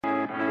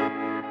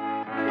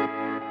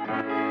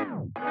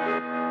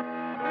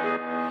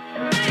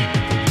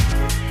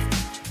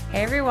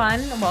Hey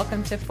everyone,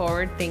 welcome to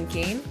Forward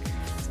Thinking.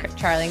 It's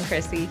Charlie and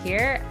Chrissy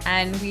here,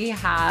 and we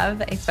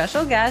have a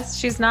special guest.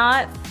 She's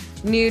not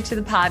new to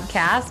the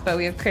podcast, but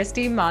we have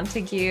Christy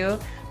Montague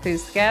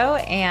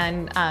Fusco,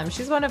 and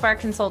she's one of our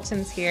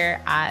consultants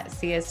here at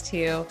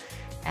CS2,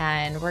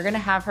 and we're going to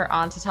have her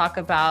on to talk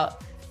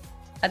about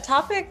a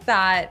topic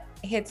that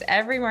hits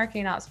every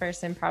marketing ops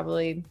person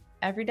probably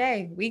every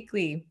day,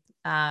 weekly.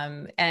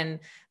 And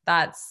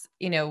that's,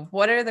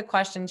 what are the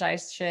questions I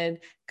should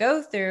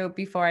go through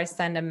before I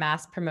send a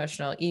mass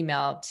promotional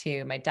email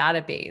to my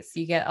database?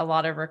 You get a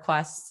lot of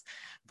requests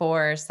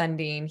for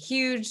sending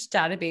huge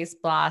database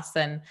blasts,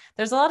 and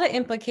there's a lot of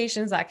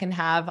implications that can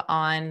have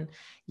on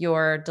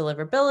your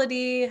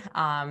deliverability,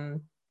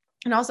 and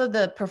also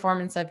the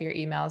performance of your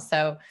emails.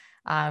 So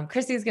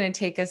Chrissy is going to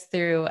take us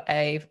through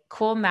a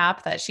cool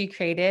map that she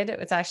created.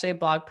 It's actually a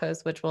blog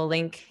post, which we'll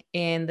link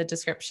in the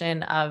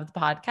description of the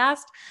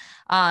podcast,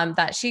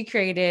 that she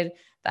created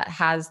that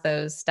has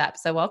those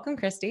steps. So welcome,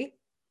 Christy.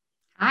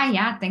 Hi,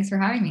 yeah, thanks for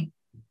having me.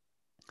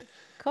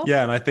 Cool.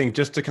 Yeah, and I think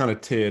just to kind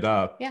of tee it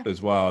up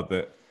as well,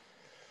 that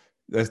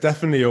there's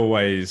definitely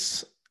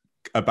always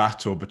a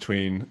battle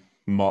between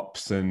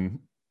MOPS and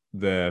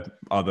the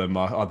other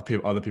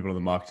people on the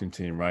marketing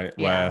team, right?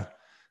 Yeah. Where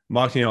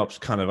marketing ops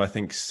kind of, I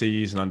think,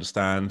 sees and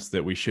understands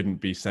that we shouldn't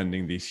be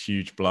sending these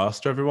huge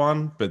blasts to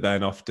everyone, but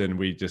then often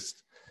we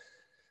just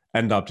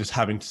end up just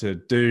having to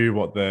do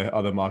what the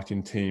other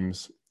marketing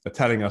teams are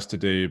telling us to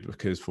do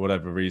because for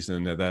whatever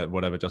reason,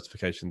 whatever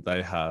justification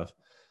they have.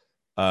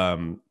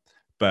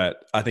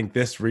 But I think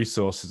this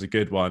resource is a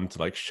good one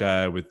to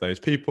share with those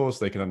people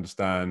so they can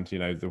understand,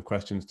 the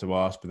questions to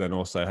ask, but then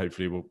also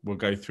hopefully we'll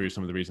go through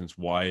some of the reasons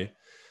why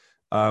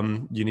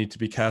you need to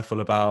be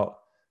careful about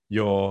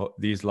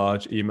these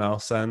large email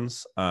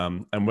sends.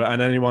 And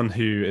anyone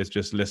who is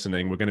just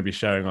listening, we're going to be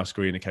sharing our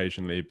screen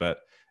occasionally, but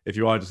if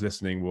you are just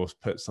listening, we'll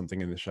put something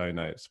in the show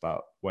notes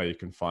about where you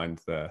can find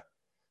the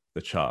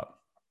chart.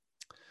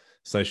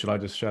 So should I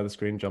just share the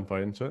screen, jump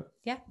right into it?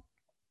 Yeah.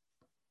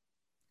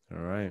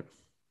 All right.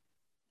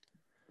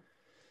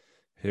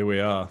 Here we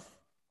are.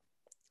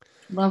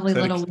 Lovely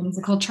little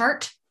whimsical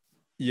chart.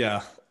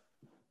 Yeah.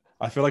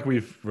 I feel like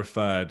we've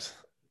referred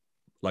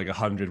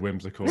 100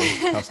 whimsical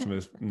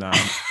customers now.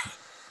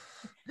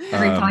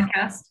 Every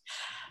podcast.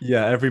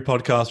 Yeah, every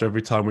podcast or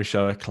every time we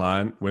show a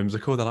client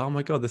whimsical, they're like, oh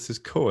my God, this is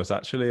cool. It's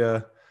actually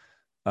a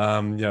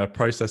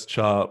process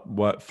chart,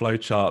 workflow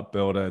chart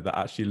builder that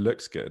actually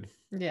looks good.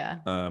 Yeah.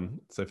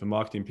 So for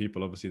marketing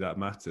people, obviously that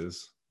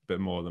matters a bit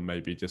more than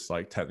maybe just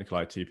technical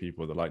IT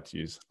people that like to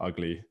use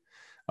ugly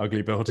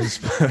builders.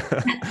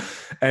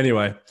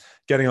 Anyway,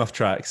 getting off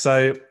track.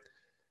 So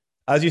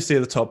as you see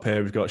at the top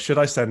here, we've got, should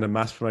I send a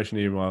mass promotion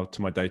email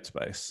to my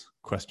database? ?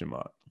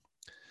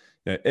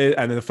 And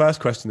then the first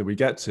question that we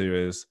get to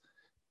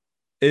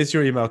is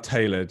your email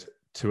tailored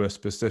to a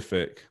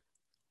specific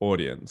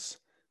audience?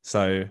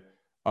 So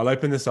I'll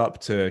open this up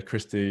to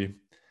Christy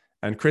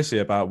and Chrissy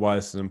about why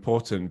this is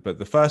important. But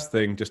the first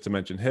thing just to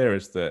mention here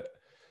is that,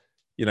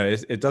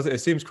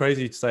 it seems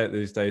crazy to say it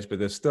these days, but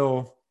there's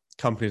still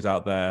companies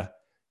out there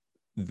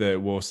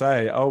that will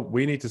say, oh,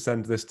 we need to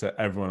send this to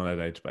everyone on our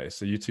database.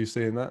 So you two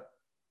seeing that?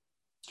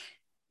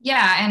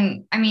 Yeah.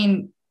 And I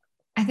mean,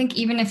 I think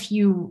even if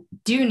you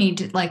do need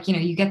to,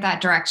 you get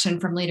that direction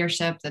from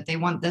leadership that they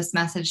want this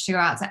message to go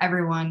out to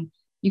everyone,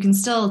 you can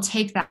still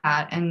take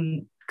that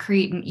and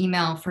create an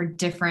email for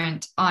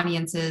different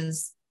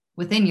audiences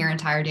within your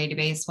entire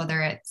database,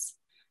 whether it's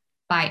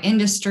by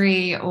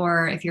industry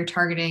or if you're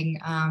targeting,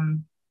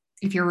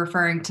 if you're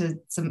referring to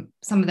some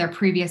of their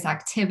previous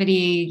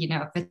activity,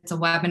 if it's a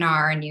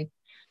webinar and you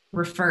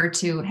refer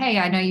to, hey,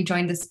 I know you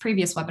joined this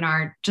previous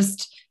webinar,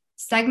 just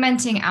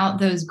segmenting out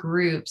those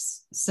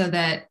groups so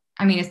that,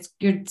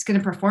 it's going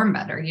to perform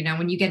better.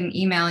 When you get an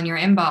email in your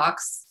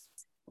inbox,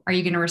 are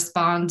you going to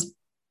respond?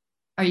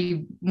 Are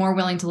you more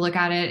willing to look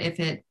at it if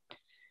it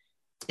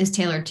is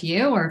tailored to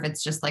you or if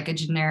it's just a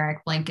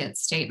generic blanket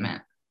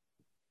statement?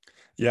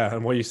 Yeah.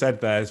 And what you said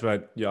there is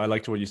I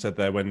liked what you said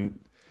there when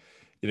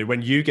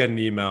you get an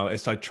email,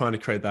 it's trying to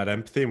create that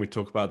empathy. And we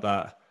talk about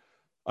that.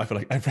 I feel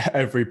like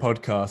every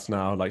podcast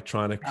now,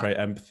 trying to create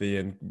empathy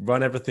and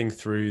run everything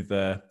through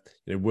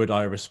would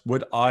I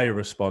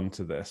respond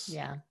to this?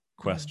 Yeah.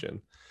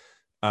 Question.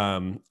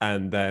 And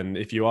then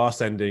if you are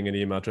sending an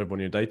email to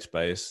everyone in your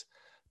database,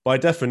 by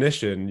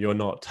definition, you're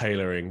not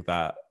tailoring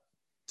that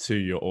to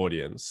your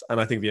audience.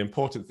 And I think the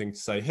important thing to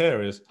say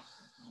here is,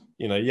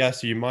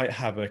 yes, you might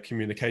have a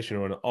communication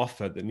or an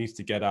offer that needs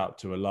to get out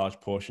to a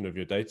large portion of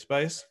your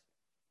database.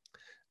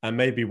 And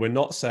maybe we're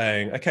not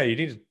saying, okay, you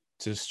need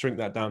to shrink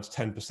that down to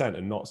 10%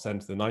 and not send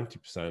to the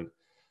 90%.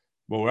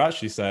 What we're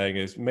actually saying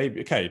is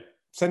maybe, okay,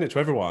 send it to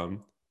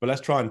everyone, but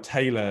let's try and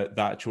tailor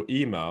that actual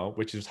email,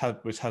 which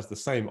has the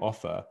same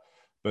offer,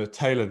 but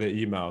tailor the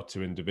email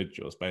to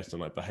individuals based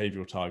on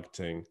behavioral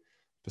targeting,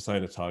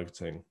 persona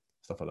targeting,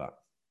 stuff like that.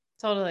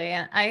 Totally.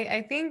 And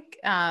I think,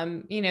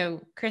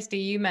 Christy,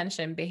 you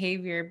mentioned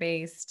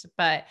behavior-based,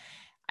 but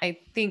I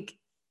think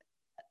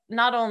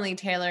not only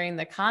tailoring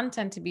the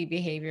content to be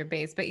behavior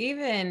based, but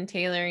even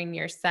tailoring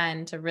your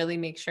send to really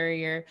make sure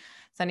you're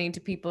sending to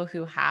people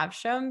who have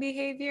shown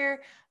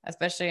behavior,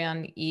 especially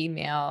on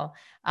email.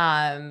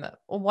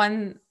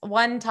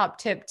 One top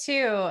tip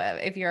too,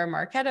 if you're a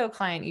Marketo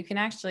client, you can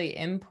actually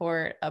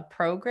import a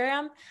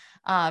program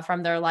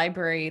from their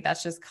library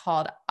that's just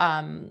called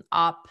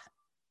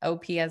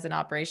OP as an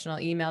operational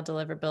email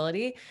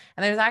deliverability.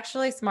 And there's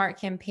actually smart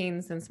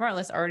campaigns and smart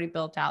lists already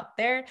built out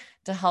there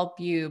to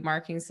help you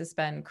marking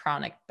suspend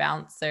chronic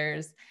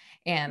bouncers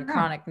and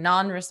chronic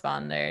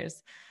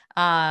non-responders.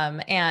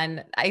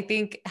 And I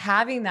think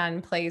having that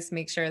in place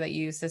makes sure that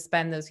you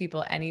suspend those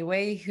people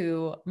anyway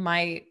who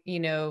might,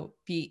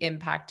 be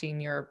impacting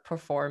your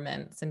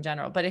performance in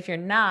general. But if you're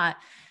not,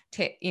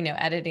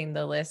 editing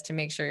the list to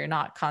make sure you're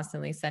not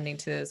constantly sending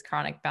to those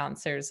chronic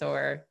bouncers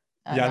or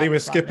I think we're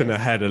skipping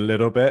ahead a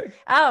little bit.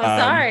 Oh,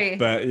 sorry.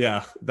 But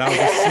yeah, that was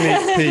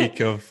a sneak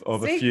peek of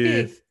a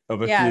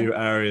few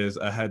areas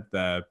ahead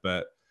there.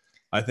 But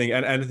I think,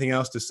 and anything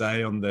else to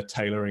say on the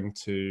tailoring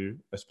to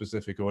a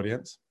specific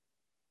audience?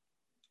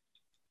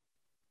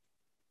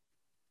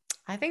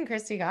 I think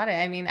Christy got it.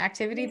 I mean,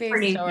 activity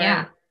based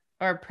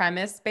or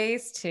premise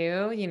based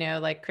too,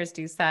 like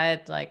Christy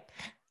said, like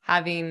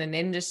having an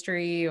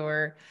industry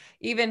or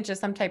even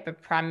just some type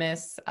of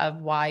premise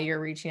of why you're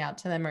reaching out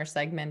to them or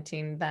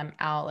segmenting them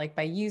out, like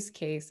by use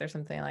case or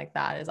something like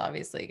that, is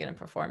obviously going to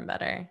perform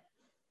better.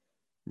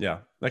 Yeah.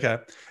 Okay.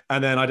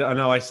 And then I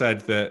know I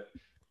said that,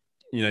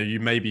 you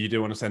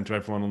do want to send to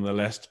everyone on the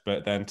list,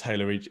 but then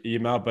tailor each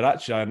email. But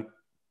actually,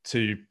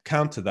 to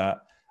counter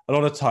that, a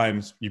lot of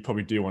times you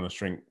probably do want to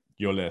shrink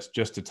your list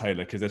just to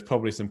tailor, because there's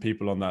probably some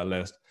people on that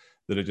list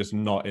that are just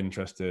not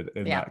interested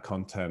in that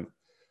content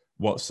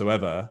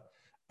whatsoever.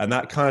 And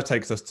that kind of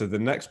takes us to the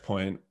next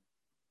point.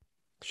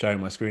 Sharing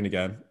my screen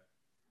again.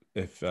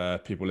 If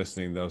people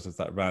listening, there was just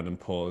that random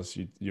pause,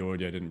 your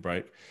audio didn't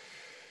break.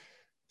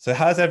 So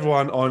has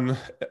everyone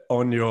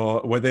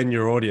within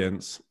your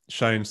audience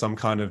shown some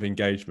kind of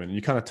engagement?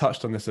 You kind of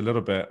touched on this a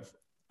little bit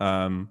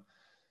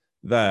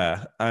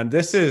there. And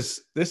this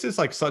is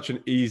like such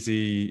an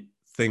easy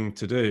thing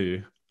to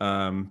do.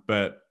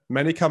 But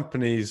many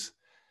companies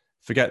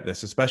forget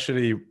this,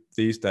 especially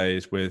these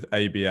days with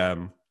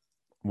ABM,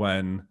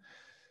 when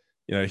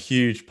a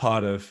huge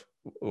part of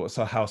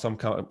how some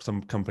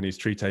companies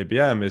treat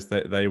ABM is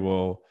that they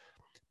will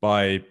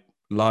buy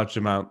large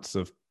amounts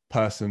of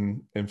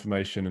person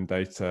information and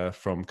data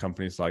from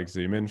companies like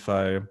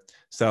ZoomInfo.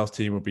 Sales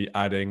team will be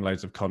adding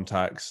loads of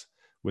contacts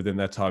within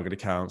their target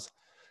accounts,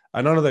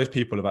 and none of those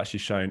people have actually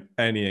shown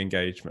any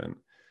engagement.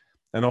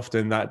 And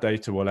often that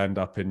data will end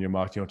up in your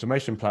marketing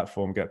automation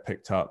platform, get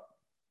picked up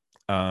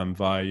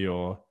via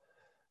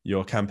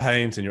your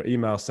campaigns and your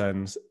email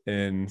sends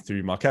in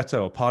through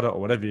Marketo or Pardot or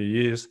whatever you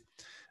use.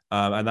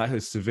 And that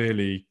has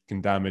severely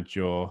can damage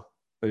your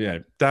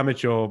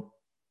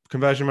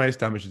conversion rates,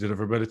 damage your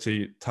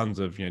deliverability, tons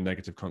of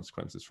negative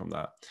consequences from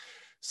that.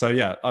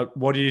 So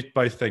what do you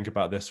both think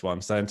about this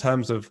one? So in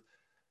terms of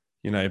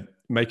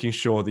making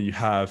sure that you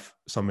have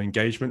some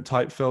engagement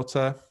type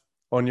filter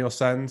on your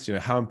sends,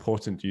 how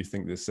important do you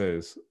think this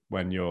is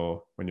when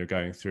you're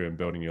going through and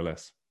building your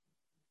list?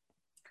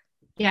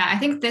 Yeah, I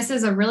think this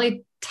is a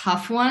really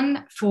tough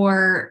one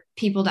for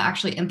people to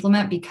actually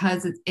implement,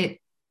 because it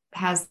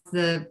has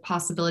the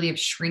possibility of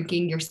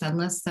shrinking your send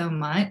list so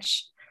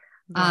much.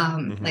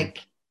 Like,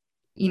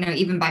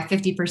 even by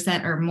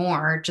 50% or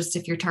more, just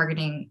if you're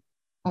targeting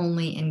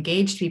only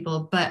engaged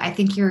people. But I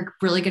think you're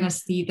really going to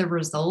see the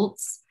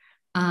results.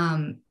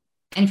 And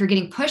if you're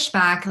getting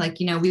pushback, like,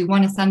 we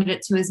want to send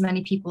it to as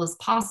many people as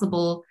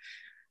possible,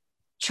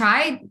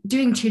 try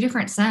doing 2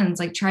 different sends.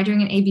 Like, try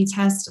doing an A/B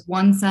test,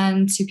 one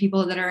send to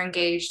people that are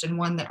engaged and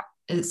one that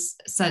is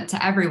sent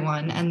to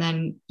everyone. And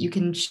then you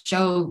can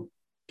show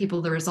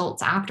people the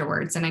results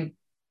afterwards. And I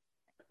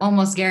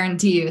almost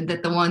guarantee you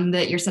that the one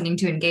that you're sending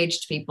to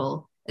engaged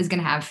people is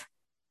going to have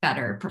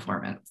better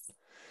performance.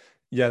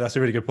 Yeah, that's a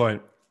really good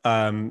point.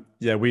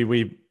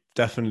 We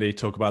definitely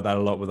talk about that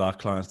a lot with our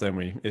clients, don't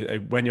we?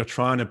 When you're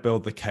trying to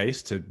build the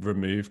case to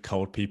remove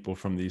cold people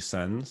from these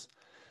sends,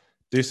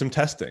 do some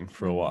testing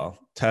for a while.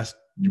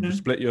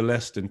 Split your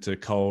list into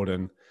cold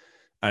and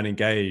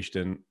engaged.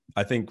 And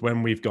I think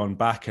when we've gone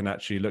back and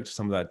actually looked at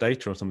some of that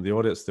data or some of the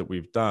audits that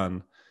we've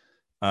done,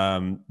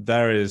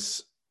 there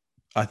is,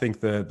 I think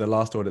the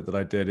last audit that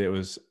I did, it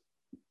was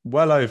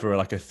well over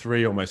like a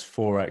 3, almost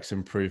 4x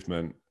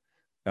improvement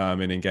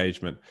in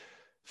engagement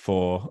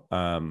for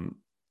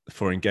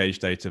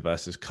engaged data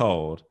versus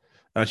cold.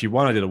 And actually,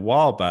 one I did a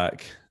while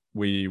back,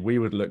 we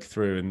would look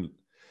through and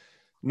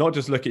not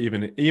just look at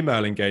even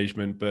email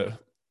engagement,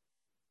 but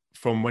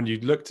from when you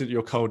looked at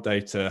your cold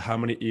data, how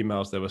many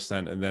emails there were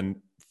sent, and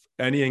then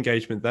any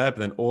engagement there, but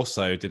then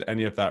also did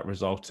any of that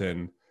result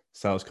in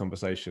sales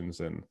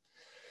conversations and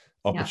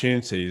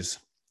opportunities.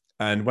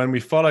 And when we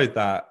followed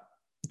that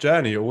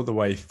journey all the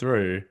way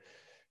through,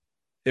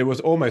 it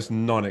was almost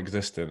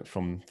non-existent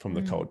from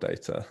the cold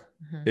data.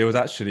 It was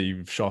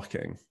actually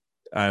shocking.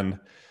 And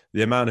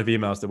the amount of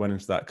emails that went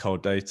into that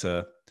cold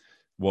data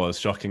was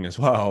shocking as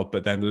well,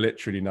 but then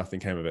literally nothing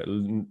came of it.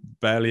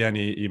 Barely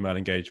any email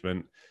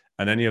engagement,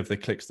 and any of the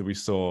clicks that we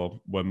saw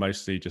were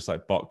mostly just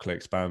like bot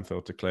clicks, spam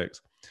filter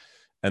clicks,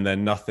 and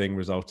then nothing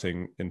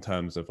resulting in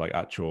terms of like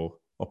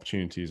actual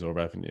opportunities or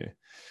revenue.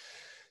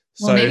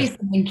 Well, maybe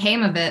something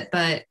came of it,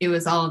 but it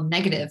was all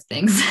negative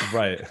things,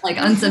 right? Like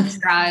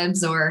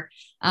unsubscribes or,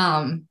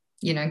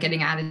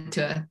 getting added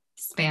to a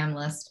spam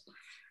list.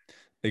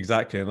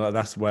 Exactly, and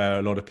that's where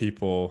a lot of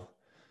people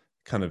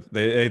kind of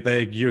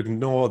you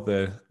ignore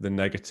the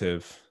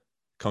negative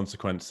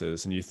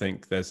consequences, and you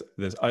think there's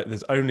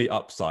only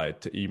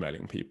upside to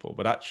emailing people,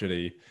 but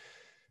actually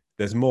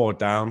there's more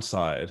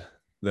downside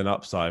than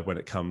upside when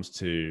it comes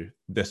to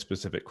this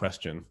specific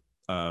question,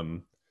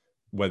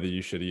 whether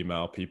you should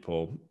email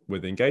people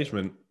with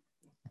engagement,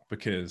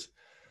 because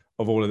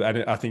of all of that.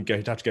 And I think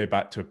you'd have to go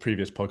back to a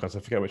previous podcast, I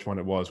forget which one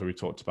it was, where we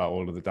talked about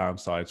all of the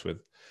downsides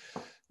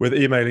with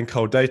emailing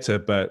cold data.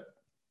 But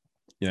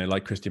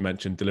like Christy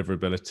mentioned,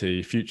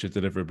 deliverability, future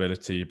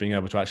deliverability, being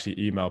able to actually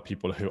email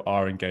people who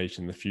are engaged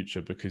in the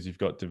future because you've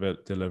got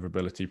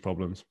deliverability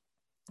problems.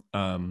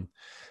 And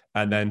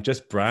then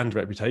just brand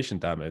reputation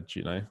damage.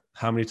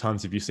 How many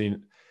times have you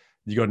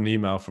got an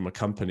email from a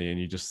company and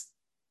you just,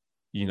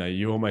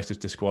 you almost just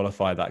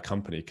disqualify that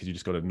company because you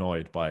just got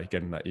annoyed by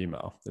getting that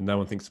email, and no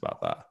one thinks about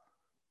that.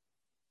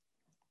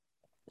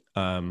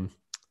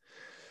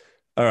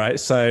 All right,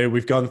 so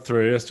we've gone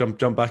through, let's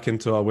jump back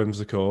into our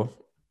whimsical.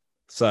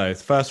 So the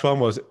first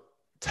one was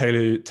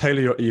tailor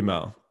your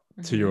email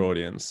to your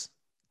audience.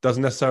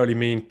 Doesn't necessarily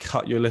mean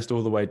cut your list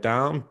all the way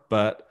down,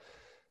 but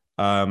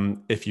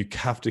if you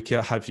have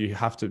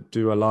to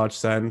do a large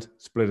send,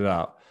 split it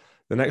out.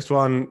 The next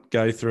one,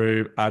 go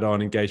through, add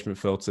on engagement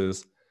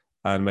filters,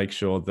 and make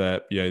sure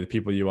that the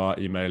people you are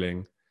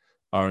emailing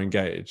are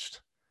engaged.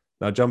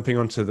 Now, jumping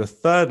onto the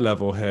third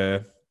level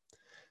here,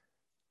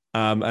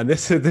 and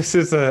this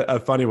is a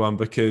funny one,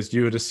 because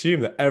you would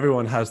assume that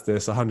everyone has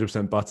this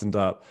 100% buttoned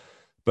up.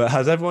 But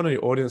has everyone on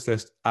your audience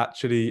list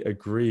actually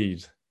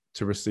agreed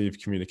to receive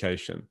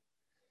communication?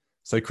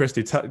 So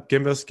Christy,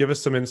 give us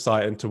some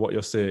insight into what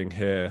you're seeing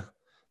here,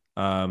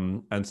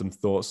 and some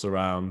thoughts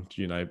around,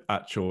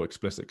 actual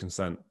explicit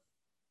consent.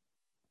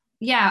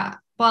 Yeah,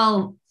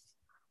 well,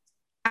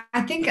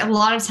 I think a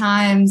lot of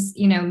times,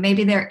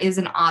 maybe there is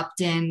an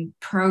opt-in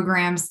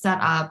program set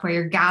up where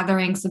you're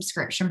gathering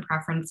subscription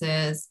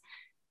preferences,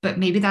 but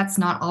maybe that's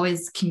not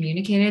always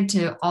communicated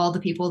to all the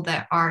people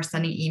that are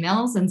sending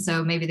emails. And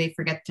so maybe they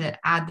forget to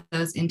add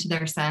those into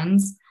their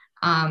sends.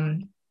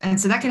 And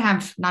so that can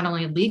have not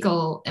only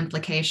legal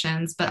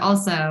implications, but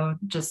also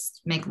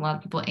just make a lot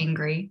of people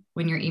angry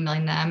when you're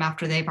emailing them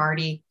after they've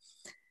already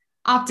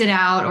opted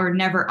out or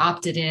never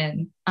opted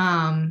in.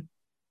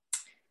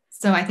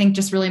 So I think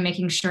just really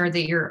making sure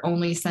that you're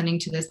only sending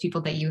to those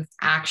people that you've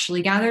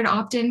actually gathered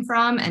opt-in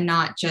from, and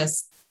not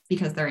just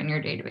because they're in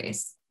your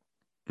database.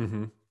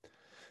 Mm-hmm.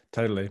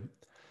 Totally.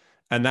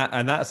 And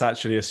that's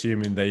actually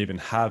assuming they even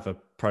have a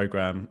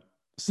program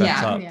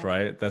set up,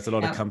 right? There's a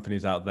lot of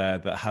companies out there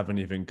that haven't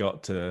even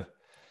got to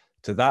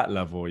that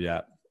level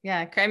yet.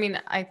 Yeah. I mean,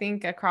 I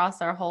think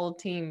across our whole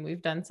team,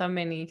 we've done so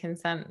many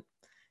consent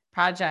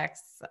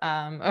projects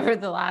over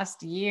the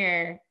last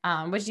year,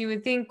 which you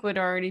would think would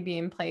already be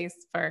in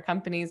place for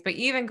companies, but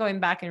even going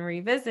back and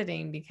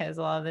revisiting, because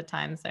a lot of the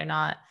times they're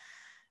not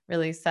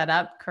really set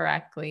up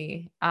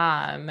correctly.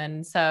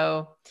 And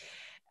so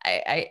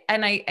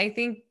I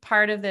think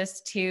part of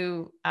this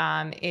too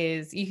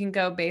is you can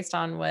go based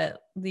on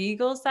what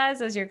legal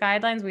says as your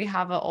guidelines. We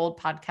have an old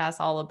podcast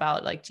all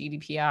about like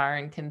GDPR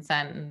and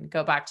consent, and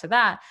go back to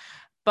that.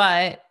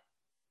 But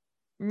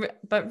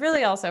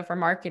really also for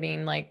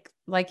marketing,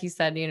 like you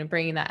said,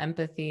 bringing that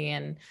empathy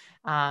and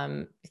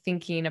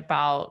thinking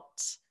about,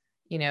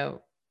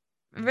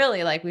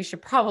 really like we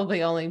should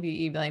probably only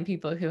be emailing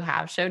people who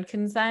have showed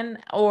consent,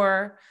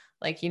 or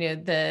like,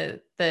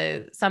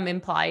 the some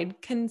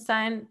implied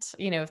consent,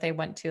 if they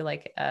went to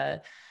like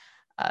a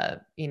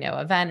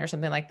event or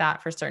something like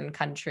that for certain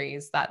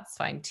countries, that's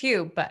fine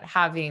too. But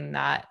having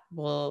that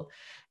will,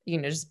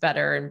 just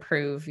better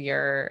improve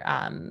your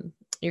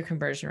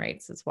conversion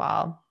rates as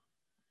well.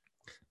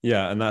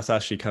 Yeah. And that's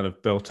actually kind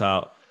of built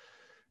out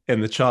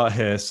in the chart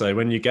here. So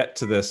when you get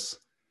to this,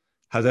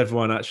 has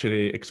everyone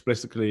actually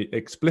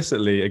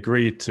explicitly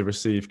agreed to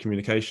receive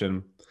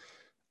communication?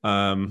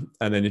 And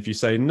then if you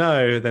say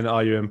no, then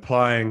are you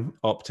implying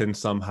opt-in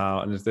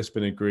somehow? And has this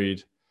been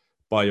agreed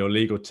by your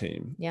legal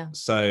team? Yeah.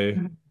 So,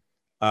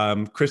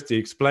 Christy,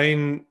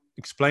 explain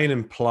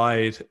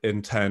implied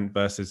intent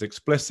versus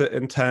explicit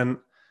intent,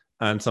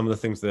 and some of the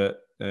things that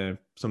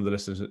some of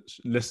the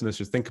listeners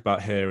should think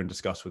about here and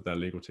discuss with their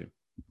legal team.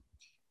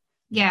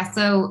 Yeah.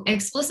 So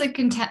explicit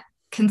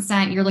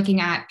consent, you're looking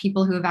at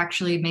people who have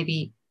actually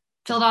maybe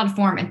filled out a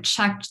form and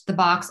checked the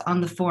box on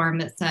the form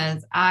that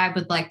says, I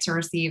would like to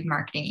receive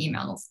marketing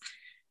emails.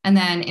 And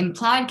then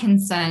implied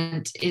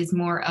consent is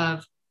more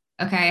of,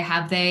 okay,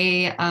 have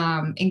they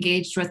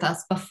engaged with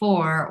us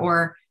before?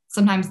 Or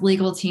sometimes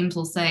legal teams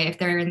will say, if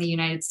they're in the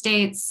United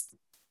States,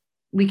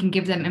 we can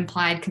give them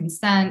implied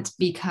consent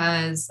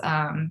because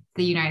the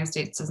United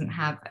States doesn't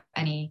have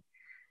any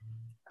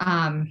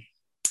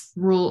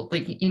rule,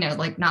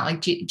 like not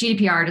like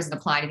GDPR doesn't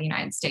apply to the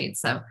United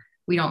States, so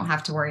we don't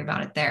have to worry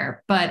about it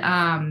there. But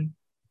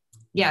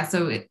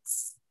so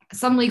it's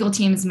some legal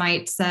teams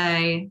might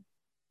say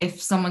if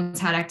someone's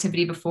had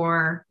activity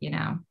before,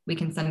 we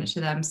can send it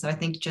to them. So I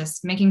think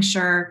just making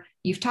sure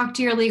you've talked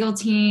to your legal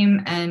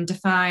team and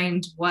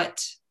defined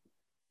what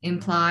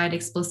implied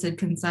explicit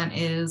consent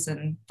is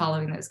and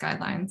following those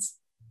guidelines.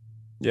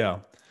 Yeah.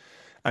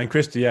 And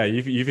Christy,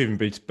 you've even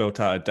built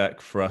out a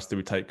deck for us that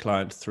we take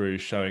clients through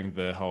showing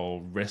the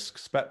whole risk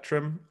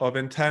spectrum of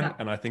intent. Yeah.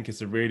 And I think it's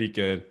a really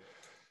good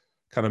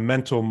kind of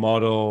mental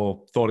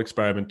model thought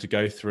experiment to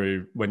go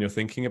through when you're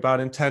thinking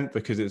about intent,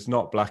 because it's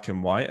not black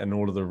and white and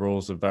all of the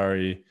rules are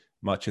very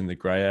much in the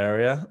gray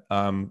area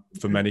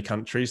for many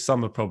countries.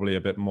 Some are probably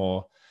a bit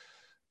more,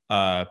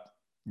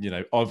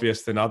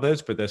 obvious than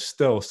others, but there's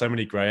still so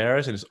many gray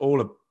areas and it's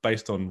all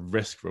based on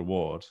risk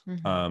reward.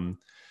 Mm-hmm.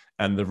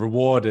 And the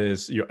reward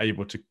is you're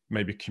able to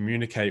maybe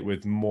communicate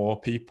with more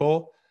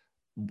people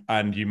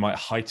and you might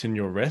heighten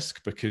your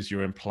risk because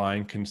you're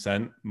implying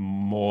consent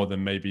more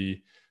than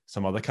maybe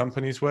some other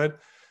companies would,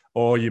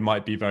 or you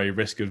might be very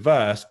risk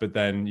adverse, but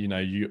then,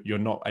 you're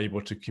not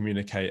able to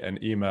communicate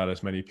and email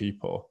as many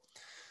people.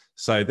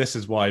 So this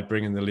is why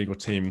bringing the legal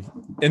team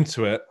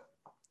into it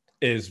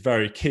is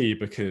very key,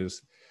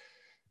 because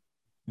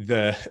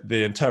the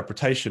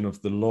interpretation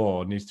of the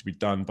law needs to be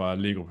done by a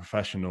legal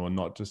professional and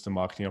not just a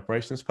marketing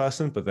operations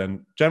person. But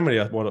then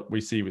generally what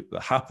we see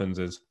that happens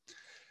is,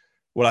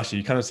 well, actually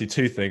you kind of see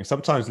two things.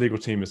 Sometimes legal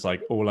team is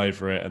like all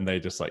over it and they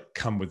just like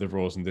come with the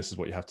rules and this is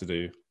what you have to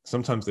do.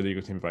 Sometimes the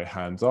legal team is very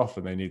hands off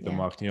and they need the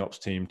marketing ops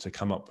team to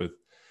come up with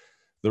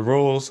the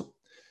rules.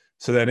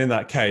 So then in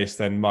that case,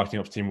 then marketing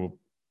ops team will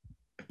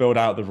build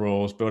out the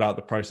rules, build out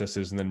the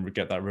processes, and then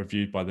get that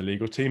reviewed by the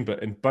legal team.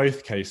 But in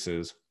both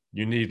cases,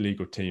 you need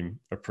legal team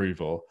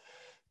approval,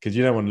 because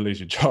you don't want to lose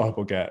your job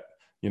or get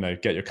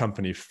your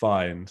company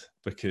fined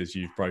because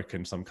you've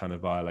broken some kind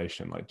of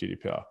violation like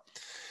GDPR.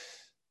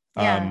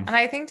 Yeah. And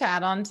I think to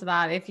add on to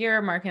that, if you're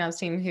a marketing ops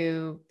team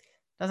who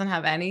doesn't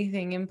have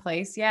anything in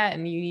place yet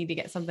and you need to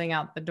get something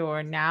out the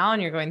door now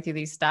and you're going through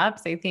these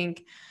steps, I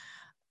think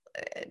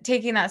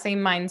taking that same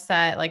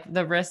mindset, like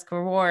the risk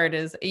reward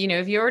is,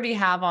 if you already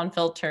have on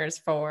filters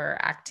for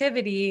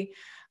activity,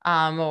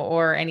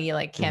 or any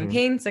like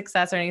campaign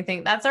success or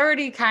anything, that's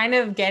already kind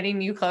of getting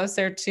you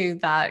closer to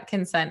that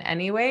consent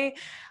anyway.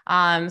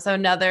 So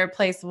another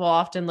place we'll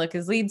often look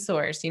is lead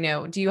source.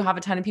 Do you have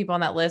a ton of people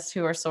on that list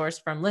who are sourced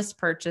from list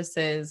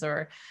purchases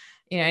or,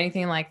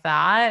 anything like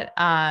that?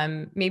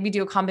 Maybe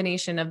do a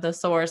combination of the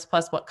source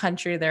plus what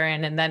country they're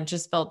in, and then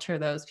just filter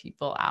those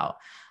people out.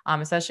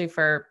 Especially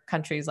for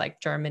countries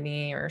like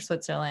Germany or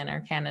Switzerland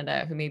or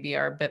Canada, who maybe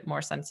are a bit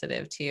more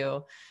sensitive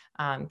to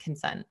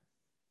consent.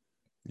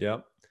 Yeah.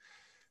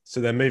 So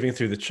then moving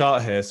through the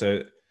chart here.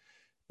 So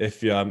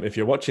if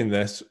you're watching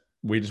this,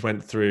 we just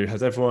went through,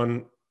 has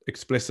everyone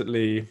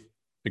explicitly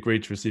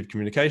agreed to receive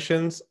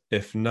communications?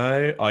 If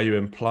no, are you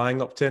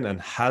implying opt-in?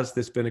 And has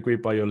this been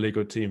agreed by your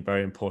legal team?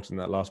 Very important,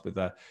 that last bit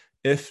there.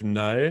 If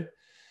no,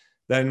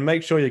 then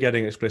make sure you're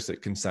getting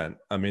explicit consent.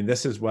 I mean,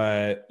 this is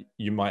where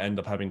you might end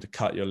up having to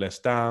cut your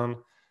list down,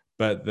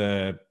 but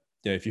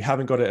if you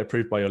haven't got it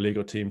approved by your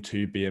legal team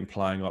to be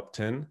implying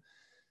opt-in,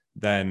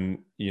 then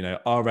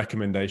our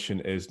recommendation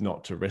is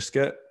not to risk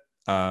it,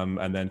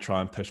 and then try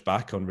and push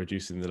back on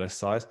reducing the list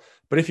size.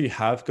 But if you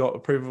have got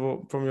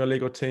approval from your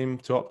legal team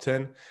to opt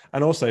in,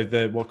 and also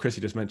what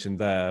Chrissy just mentioned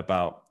there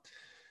about,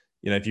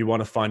 if you want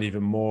to find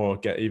even more,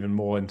 get even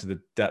more into the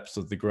depths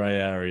of the gray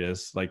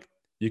areas, like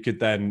you could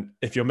then,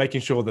 if you're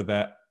making sure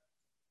that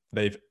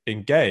they've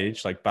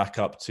engaged, like back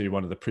up to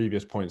one of the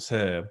previous points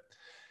here,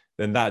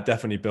 then that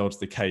definitely builds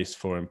the case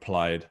for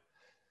implied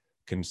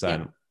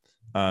consent.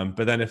 Yeah.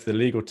 But then if the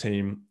legal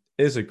team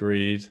is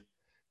agreed,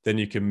 then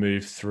you can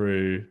move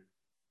through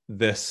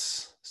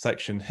this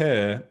section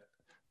here.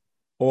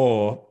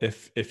 Or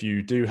if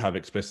you do have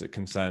explicit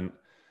consent,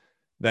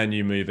 then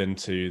you move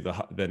into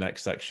the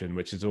next section,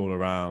 which is all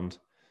around,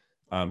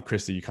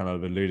 Chrissy, you kind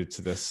of alluded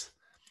to this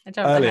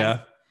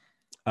earlier,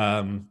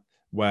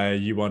 where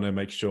you want to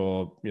make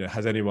sure,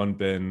 has anyone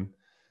been,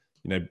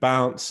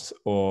 bounced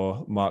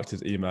or marked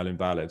as email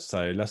invalid?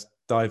 So let's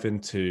dive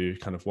into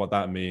kind of what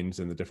that means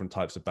and the different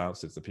types of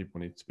bounces that people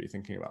need to be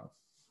thinking about.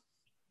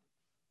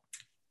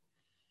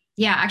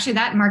 Yeah, actually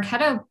that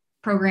Marketo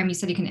program you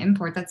said you can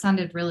import, that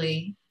sounded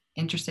really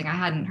interesting. I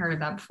hadn't heard of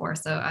that before.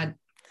 So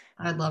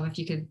I'd love if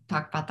you could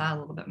talk about that a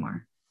little bit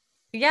more.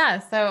 Yeah.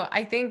 So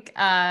I think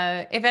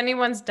if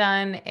anyone's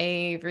done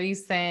a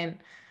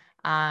recent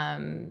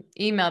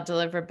email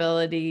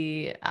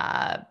deliverability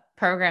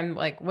program,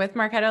 like with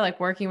Marketo,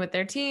 like working with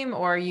their team,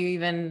 or you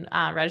even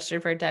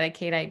registered for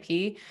Dedicate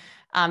IP,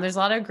 there's a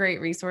lot of great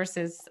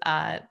resources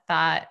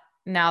that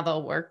now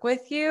they'll work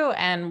with you.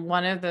 And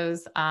one of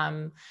those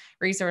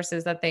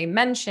resources that they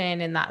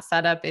mention in that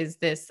setup is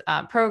this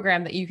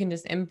program that you can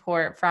just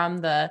import from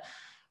the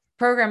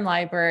program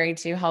library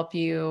to help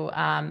you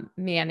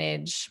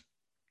manage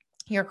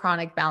your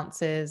chronic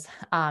bounces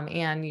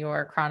and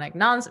your chronic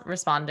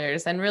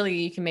non-responders. And really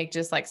you can make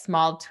just like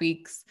small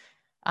tweaks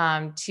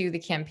to the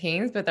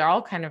campaigns, but they're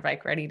all kind of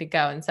like ready to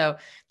go. And so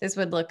this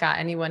would look at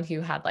anyone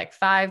who had like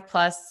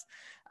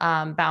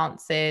 5+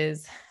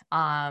 bounces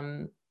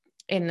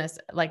in this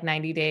like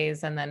 90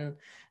 days. And then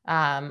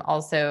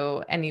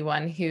also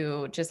anyone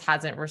who just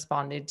hasn't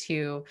responded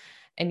to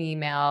an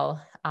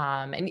email.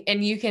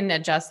 And you can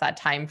adjust that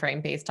time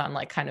frame based on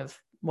like kind of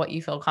what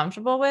you feel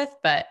comfortable with.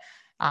 But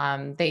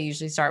they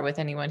usually start with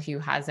anyone who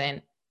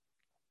hasn't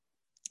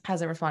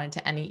responded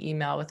to any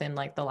email within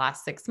like the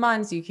last 6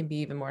 months. You can be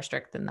even more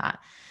strict than that.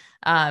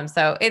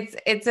 So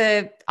it's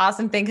a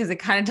awesome thing because it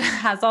kind of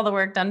has all the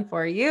work done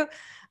for you.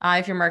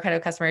 If you're a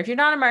Marketo customer, if you're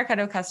not a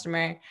Marketo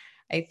customer,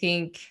 I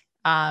think,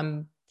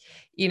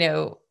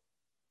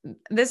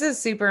 this is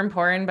super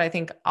important, but I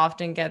think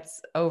often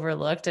gets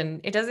overlooked. And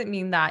it doesn't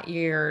mean that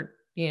you're,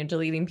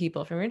 deleting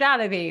people from your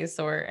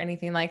database or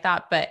anything like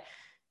that. But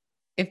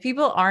if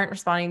people aren't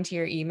responding to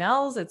your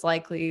emails, it's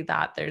likely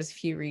that there's a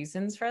few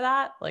reasons for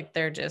that. Like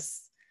they're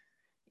just,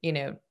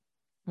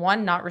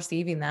 one, not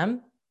receiving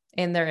them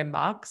in their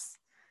inbox,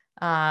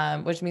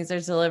 which means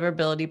there's a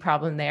deliverability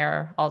problem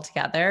there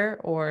altogether,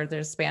 or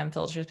there's spam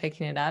filters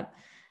picking it up.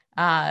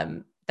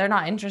 They're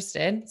not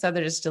interested, so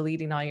they're just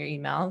deleting all your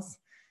emails,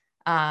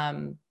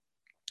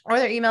 or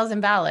their email's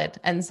invalid.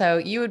 And so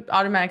you would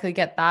automatically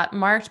get that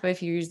marked. But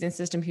if you're using a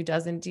system who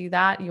doesn't do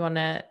that,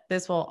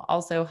 this will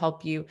also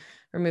help you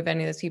remove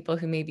any of those people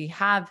who maybe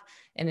have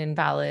an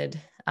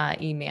invalid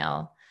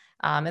email.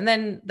 And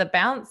then the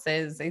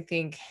bounces, I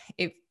think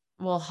it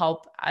will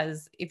help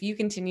as if you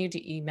continue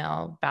to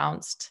email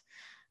bounced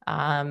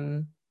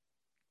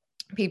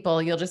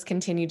people, you'll just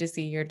continue to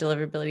see your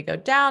deliverability go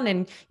down.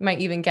 And you might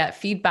even get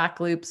feedback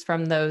loops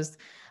from those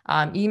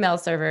email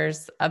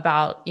servers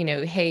about,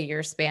 hey,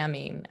 you're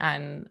spamming,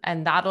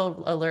 and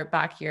that'll alert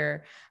back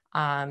your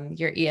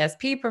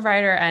ESP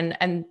provider,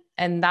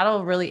 and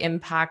that'll really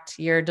impact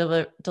your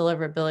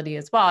deliverability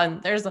as well.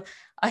 And there's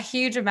a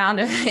huge amount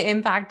of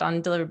impact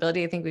on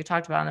deliverability. I think we've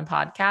talked about on a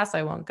podcast.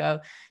 I won't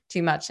go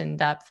too much in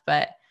depth,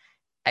 but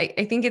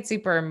I think it's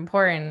super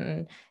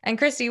important. And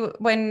Christy,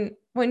 when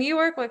you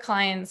work with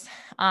clients,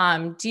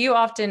 do you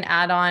often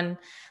add on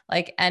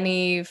like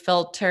any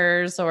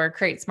filters or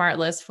create smart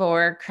lists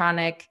for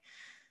chronic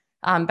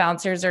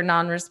bouncers or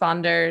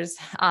non-responders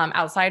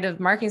outside of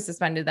marking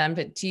suspended them?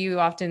 But do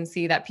you often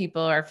see that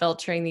people are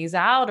filtering these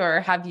out,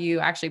 or have you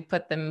actually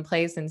put them in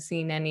place and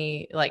seen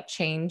any like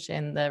change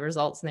in the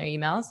results in their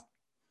emails?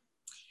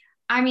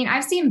 I mean,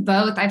 I've seen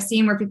both. I've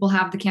seen where people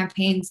have the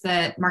campaigns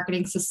that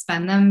marketing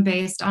suspend them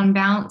based on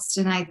bounced.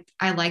 And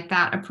I like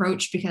that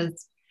approach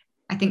because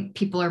I think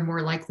people are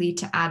more likely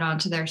to add on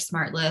to their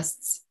smart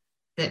lists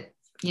that,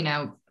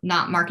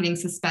 not marketing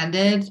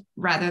suspended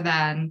rather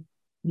than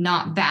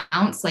not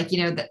bounce. Like,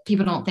 that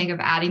people don't think of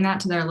adding that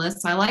to their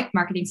list. So I like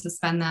marketing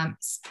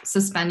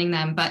suspending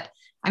them. But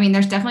I mean,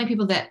 there's definitely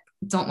people that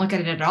don't look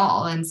at it at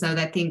all. And so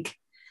I think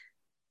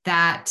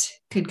that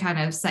could kind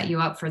of set you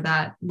up for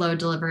that low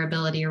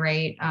deliverability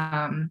rate.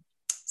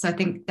 So I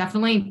think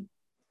definitely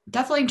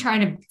trying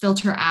to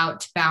filter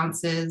out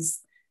bounces.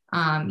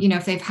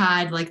 If they've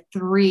had like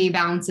 3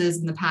 bounces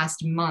in the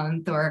past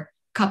month or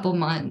couple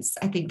months,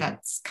 I think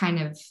that's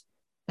kind of,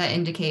 that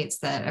indicates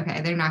that,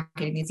 okay, they're not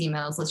getting these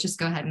emails. Let's just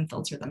go ahead and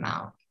filter them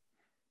out.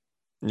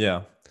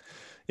 Yeah.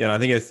 Yeah. And I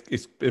think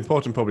it's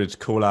important probably to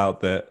call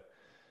out that,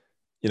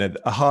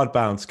 a hard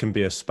bounce can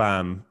be a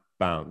spam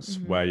bounce,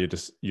 mm-hmm. where you're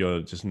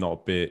just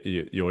not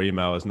your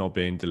email is not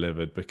being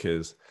delivered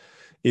because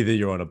either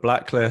you're on a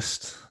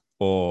blacklist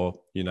or,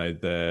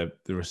 the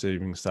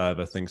receiving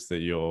server thinks that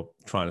you're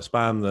trying to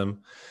spam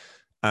them.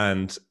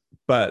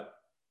 But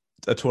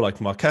a tool like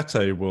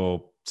Marketo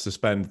will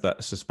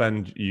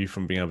suspend you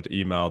from being able to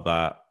email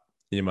that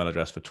email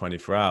address for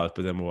 24 hours,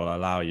 but then will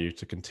allow you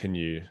to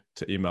continue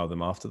to email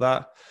them after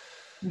that.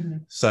 Mm-hmm.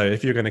 So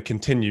if you're going to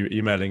continue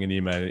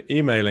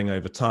emailing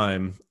over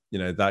time,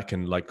 that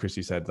can, like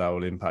Christy said, that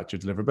will impact your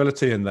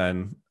deliverability. And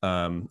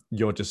then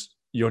you're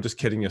just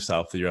kidding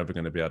yourself that you're ever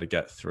going to be able to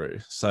get through.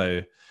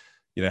 So,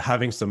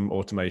 having some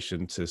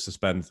automation to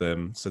suspend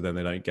them so then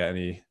they don't get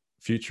any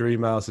future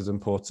emails is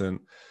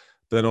important.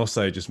 But then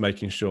also just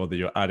making sure that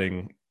you're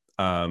adding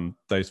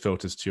those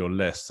filters to your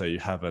list so you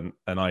have an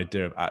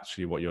idea of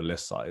actually what your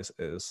list size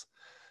is.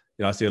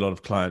 I see a lot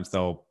of clients,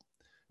 they'll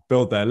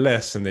build their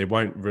lists and they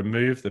won't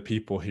remove the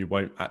people who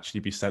won't actually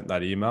be sent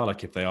that email.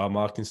 Like if they are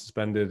marking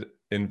suspended,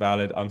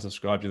 invalid,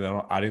 unsubscribed, they're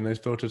not adding those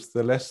filters to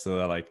the list. So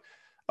they're like,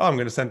 oh, I'm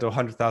going to send to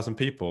 100,000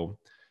 people.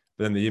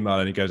 But then the email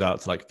only goes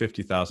out to like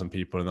 50,000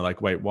 people. And they're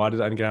like, wait, why did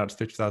it only go out to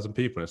 50,000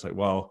 people? And it's like,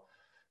 well,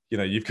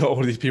 you've got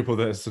all these people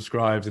that are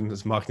subscribed and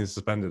it's marketing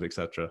suspended,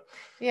 etc.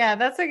 Yeah,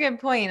 that's a good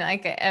point.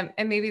 Like, and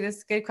maybe this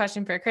is a good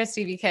question for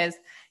Christy, because,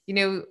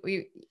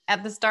 we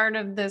at the start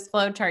of this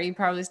flow chart, you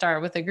probably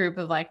start with a group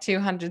of like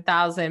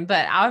 200,000,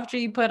 but after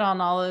you put on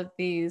all of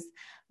these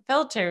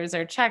filters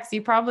or checks,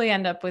 you probably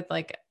end up with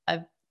like a,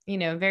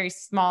 very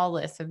small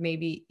list of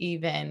maybe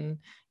even,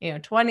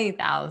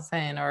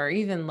 20,000 or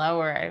even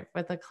lower.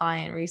 With a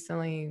client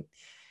recently,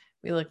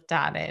 we looked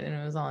at it and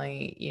it was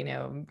only,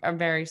 a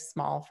very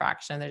small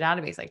fraction of their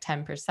database, like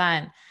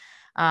 10%.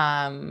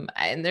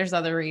 And there's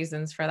other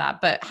reasons for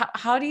that, but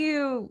how do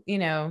you,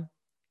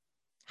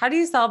 how do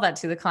you sell that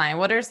to the client?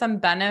 What are some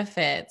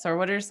benefits, or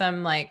what are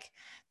some like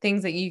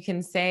things that you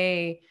can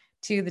say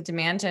to the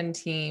demand gen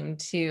team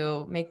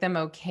to make them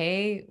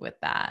okay with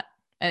that,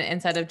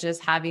 instead of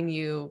just having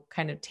you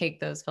kind of take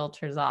those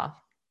filters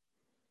off?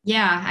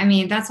 Yeah, I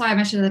mean, that's why I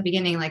mentioned at the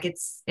beginning, like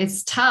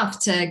it's tough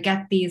to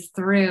get these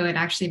through and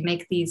actually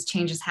make these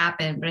changes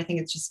happen. But I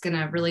think it's just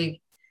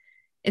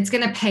it's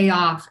gonna pay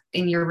off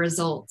in your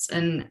results.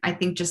 And I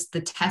think just the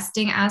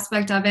testing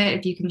aspect of it,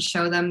 if you can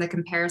show them the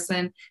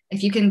comparison,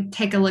 if you can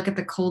take a look at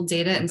the cold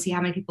data and see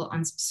how many people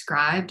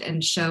unsubscribed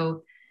and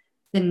show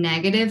the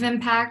negative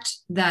impact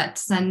that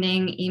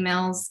sending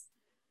emails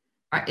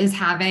is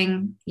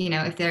having,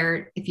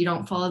 if you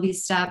don't follow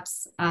these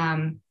steps,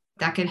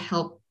 that could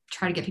help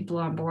try to get people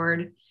on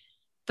board.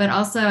 But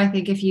also, I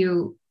think if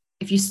you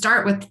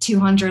start with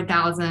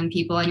 200,000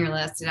 people on your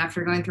list, and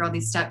after going through all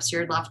these steps,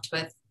 you're left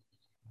with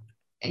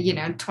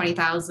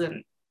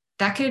 20,000,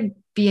 that could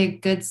be a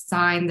good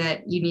sign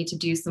that you need to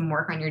do some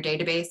work on your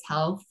database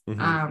health,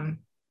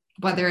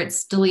 whether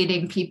it's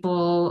deleting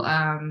people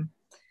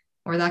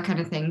or that kind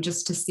of thing,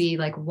 just to see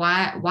like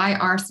why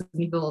are some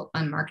people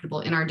unmarketable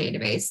in our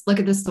database. Look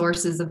at the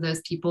sources of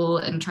those people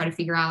and try to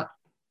figure out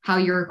how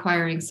you're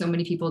acquiring so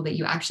many people that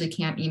you actually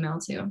can't email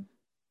to.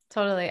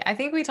 Totally. I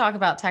think we talk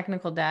about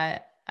technical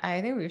debt.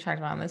 I think we've talked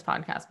about on this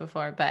podcast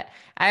before, but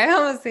I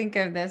almost think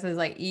of this as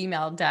like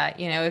email debt.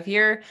 If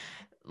you're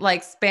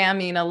like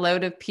spamming a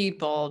load of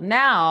people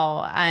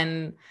now,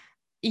 and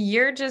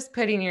you're just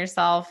putting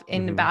yourself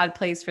in a bad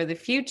place for the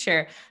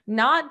future,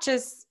 not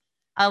just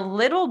a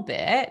little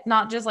bit,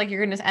 not just like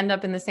you're going to end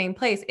up in the same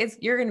place.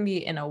 You're going to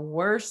be in a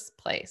worse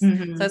place. So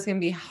it's going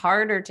to be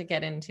harder to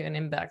get into an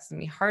inbox. It's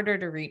going to be harder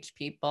to reach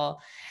people.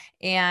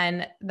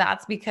 And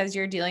that's because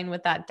you're dealing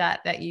with that debt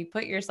that you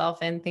put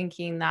yourself in,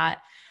 thinking that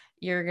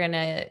you're going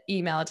to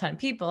email a ton of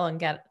people and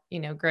get,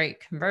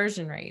 great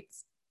conversion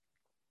rates,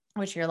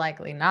 which you're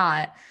likely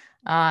not.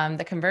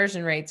 The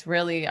conversion rates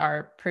really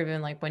are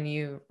proven like when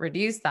you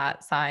reduce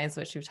that size,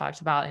 which we've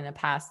talked about in a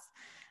past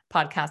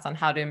podcast on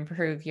how to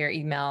improve your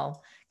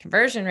email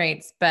conversion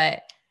rates.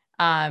 But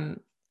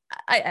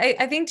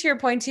I think to your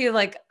point too,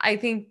 like, I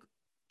think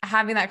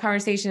having that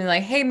conversation,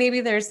 like, hey,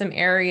 maybe there's some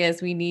areas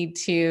we need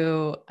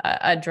to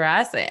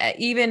address.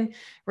 Even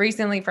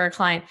recently for a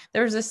client,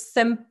 there was a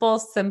simple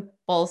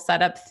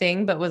setup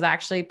thing, but was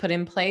actually put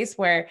in place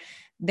where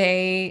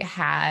they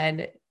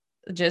had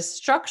just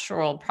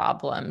structural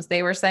problems.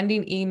 They were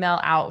sending email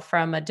out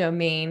from a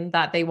domain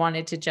that they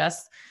wanted to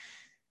just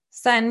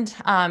send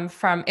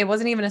from, it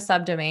wasn't even a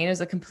subdomain. It was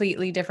a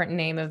completely different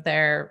name of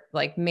their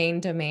like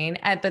main domain.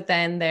 But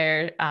then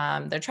their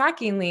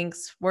tracking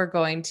links were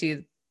going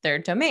to their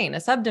domain, a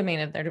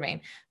subdomain of their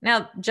domain.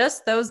 Now,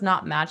 just those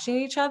not matching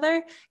each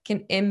other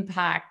can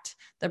impact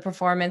the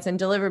performance and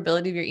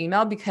deliverability of your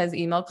email, because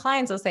email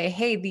clients will say,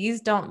 hey,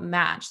 these don't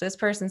match. This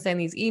person saying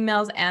these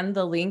emails and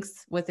the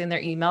links within their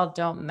email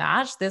don't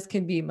match. This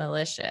could be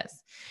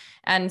malicious.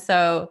 And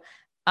so,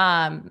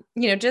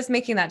 just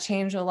making that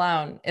change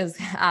alone is,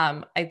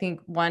 I think,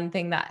 one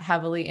thing that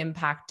heavily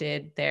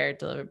impacted their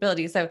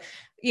deliverability. So,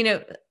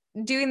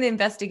 doing the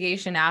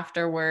investigation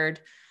afterward,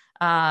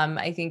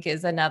 I think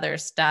is another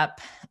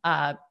step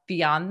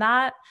beyond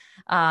that.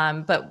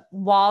 But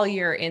while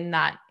you're in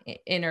that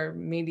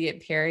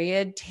intermediate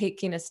period,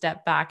 taking a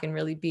step back and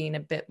really being a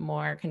bit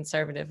more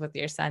conservative with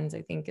your sends,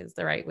 I think is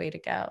the right way to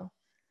go.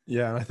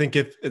 Yeah. And I think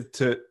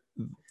a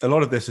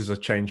lot of this is a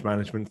change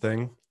management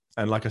thing.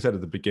 And like I said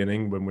at the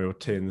beginning, when we were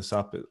teeing this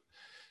up,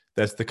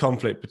 there's the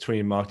conflict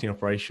between marketing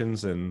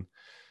operations and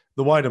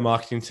the wider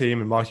marketing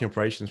team. And marketing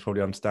operations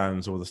probably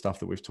understands all the stuff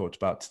that we've talked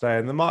about today.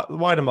 And the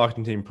wider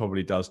marketing team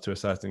probably does to a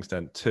certain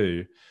extent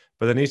too.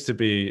 But there needs to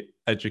be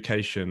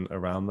education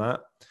around that.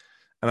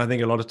 And I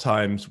think a lot of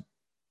times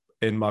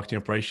in marketing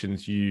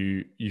operations,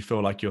 you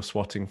feel like you're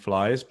swatting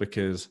flies,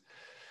 because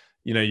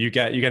you're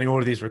getting all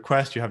of these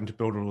requests, you're having to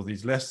build all of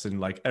these lists,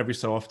 and like every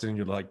so often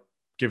you're like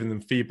giving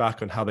them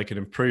feedback on how they can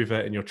improve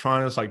it, and you're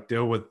trying to like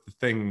deal with the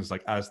things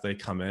like as they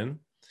come in.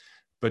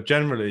 But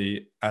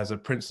generally, as a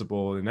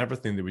principle in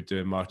everything that we do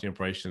in marketing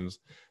operations,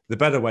 the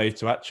better way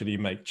to actually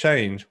make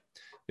change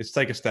is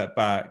take a step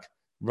back,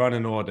 run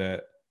an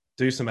audit,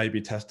 do some A/B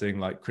testing,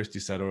 like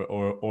Christy said,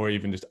 or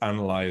even just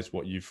analyze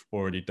what you've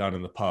already done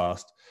in the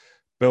past,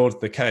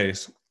 build the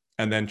case,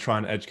 and then try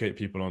and educate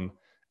people on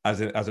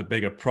as a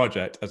bigger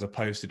project, as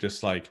opposed to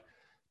just like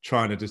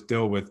trying to just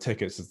deal with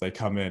tickets as they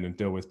come in and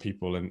deal with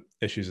people and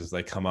issues as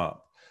they come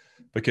up.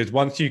 Because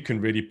once you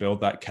can really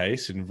build that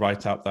case and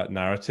write out that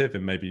narrative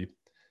in maybe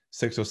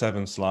 6 or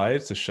 7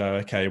 slides to show,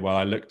 okay, well,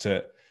 I looked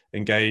at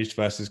engaged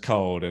versus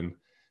cold, and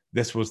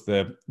this was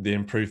the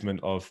improvement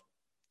of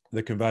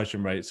the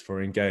conversion rates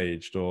for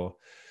engaged, or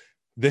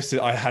this,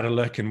 I had a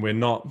look and we're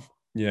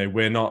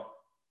not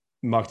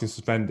marketing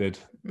suspended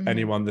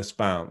anyone that's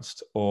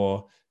bounced,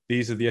 or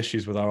these are the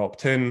issues with our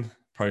opt-in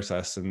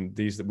process, and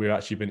these that we've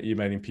actually been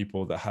emailing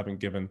people that haven't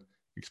given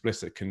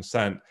explicit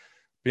consent,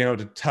 being able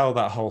to tell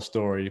that whole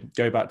story,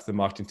 go back to the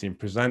marketing team,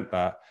 present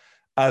that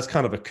as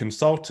kind of a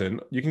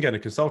consultant. You can get a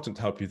consultant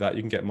to help you that,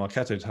 you can get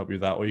Marketo to help you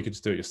that, or you could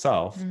just do it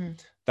yourself. Mm-hmm.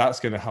 That's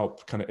going to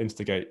help kind of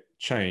instigate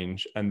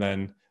change. And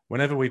then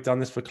whenever we've done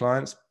this for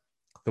clients,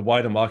 the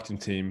wider marketing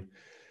team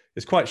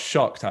is quite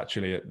shocked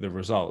actually at the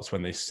results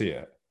when they see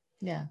it.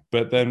 Yeah.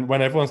 But then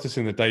when everyone's just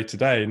in the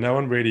day-to-day, no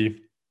one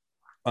really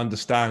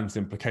understands the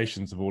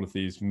implications of all of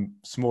these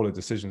smaller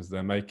decisions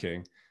they're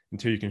making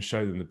until you can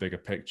show them the bigger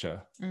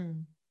picture.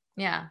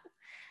 Yeah.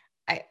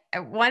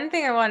 One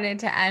thing I wanted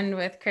to end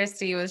with,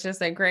 Christy, was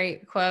just a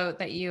great quote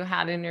that you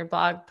had in your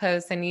blog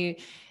post, and you,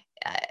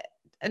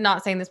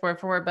 not saying this word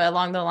for word, but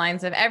along the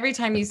lines of every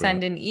time you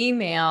send an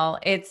email,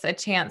 it's a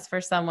chance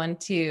for someone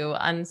to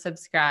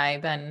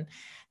unsubscribe. And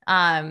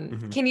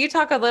can you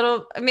talk a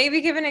little, maybe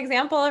give an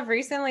example of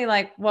recently,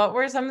 like what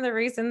were some of the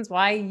reasons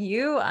why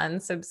you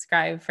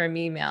unsubscribe from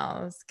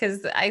emails?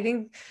 Because I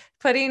think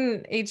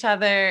putting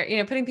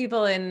putting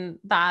people in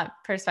that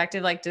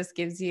perspective, like just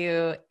gives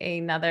you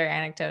another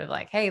anecdote of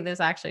like, hey, this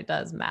actually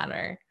does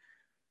matter.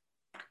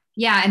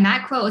 Yeah. And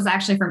that quote was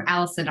actually from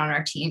Allison on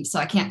our team, so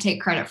I can't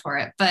take credit for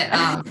it, but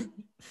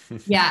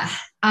yeah.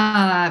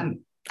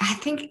 I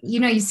think,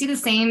 you see the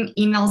same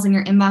emails in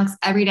your inbox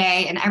every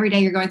day, and every day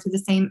you're going through the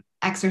same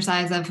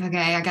exercise of,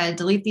 okay, I got to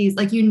delete these.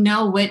 Like,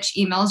 which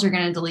emails you're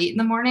going to delete in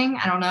the morning.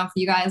 I don't know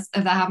if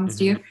that happens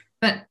to you,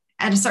 but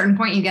at a certain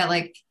point you get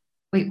like,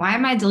 wait, why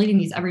am I deleting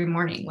these every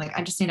morning? Like,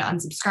 I just need to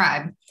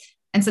unsubscribe.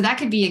 And so that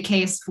could be a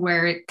case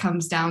where it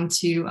comes down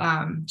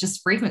to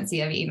just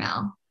frequency of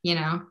email,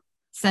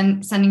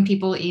 sending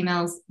people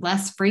emails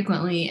less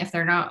frequently if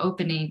they're not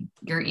opening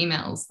your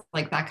emails,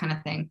 like that kind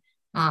of thing.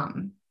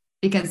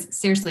 Because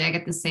seriously, I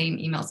get the same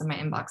emails in my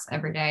inbox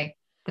every day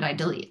that I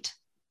delete.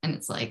 And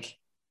it's like,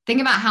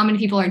 think about how many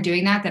people are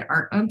doing that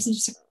aren't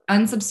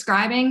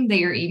unsubscribing that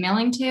you're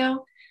emailing to,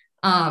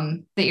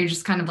 that you're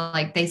just kind of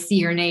like, they see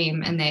your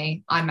name and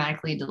they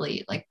automatically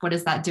delete. Like, what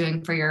is that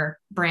doing for your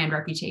brand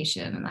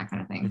reputation and that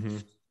kind of thing? Mm-hmm.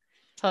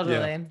 Totally.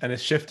 Yeah. And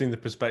it's shifting the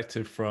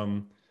perspective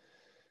from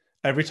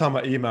every time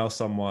I email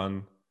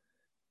someone,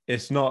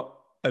 it's not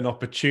an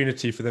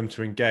opportunity for them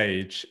to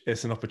engage.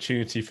 It's an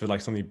opportunity for like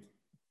something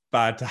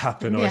bad to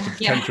happen, or it's a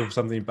potential for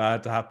something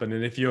bad to happen.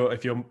 And if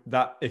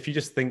you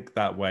just think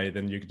that way,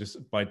 then you could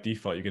just, by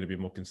default, you're going to be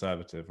more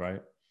conservative,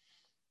 right?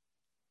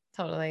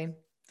 Totally.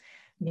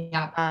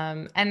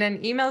 Yeah. And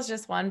then email is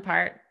just one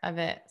part of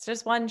it. It's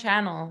just one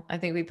channel. I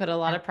think we put a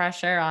lot of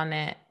pressure on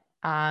it.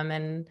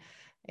 And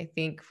I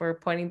think we're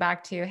pointing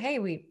back to,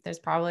 hey, there's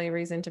probably a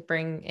reason to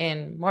bring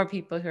in more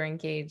people who are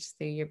engaged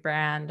through your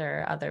brand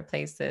or other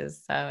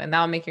places. So, and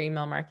that'll make your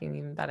email marketing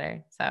even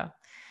better. So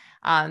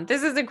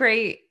this is a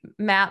great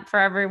map for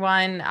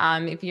everyone.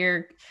 If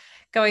you're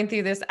going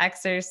through this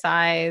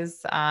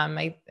exercise,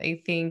 I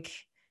think,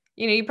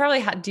 you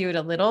probably do it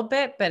a little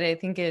bit, but I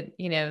think it,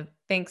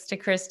 thanks to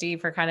Christy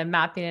for kind of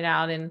mapping it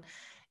out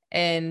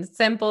in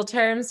simple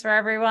terms for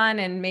everyone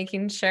and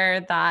making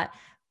sure that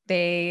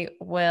they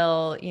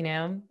will,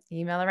 email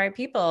the right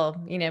people,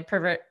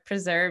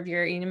 preserve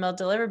your email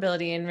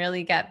deliverability and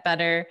really get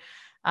better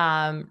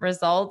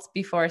results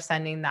before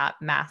sending that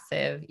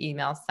massive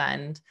email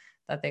send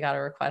that they got a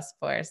request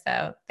for.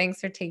 So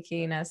thanks for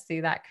taking us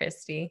through that,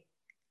 Christy.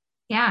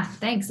 Yeah,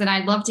 thanks. And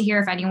I'd love to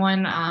hear if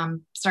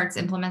anyone starts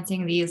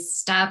implementing these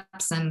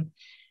steps and,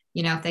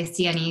 if they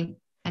see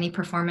any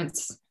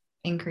performance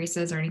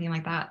increases or anything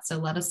like that. So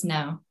let us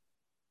know.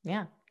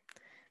 Yeah,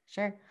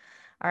 sure.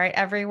 All right,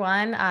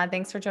 everyone.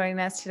 Thanks for joining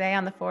us today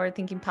on the Forward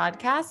Thinking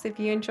Podcast. If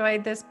you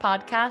enjoyed this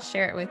podcast,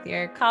 share it with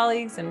your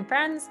colleagues and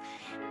friends,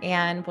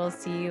 and we'll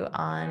see you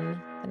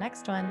on the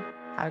next one.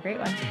 Have a great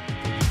one.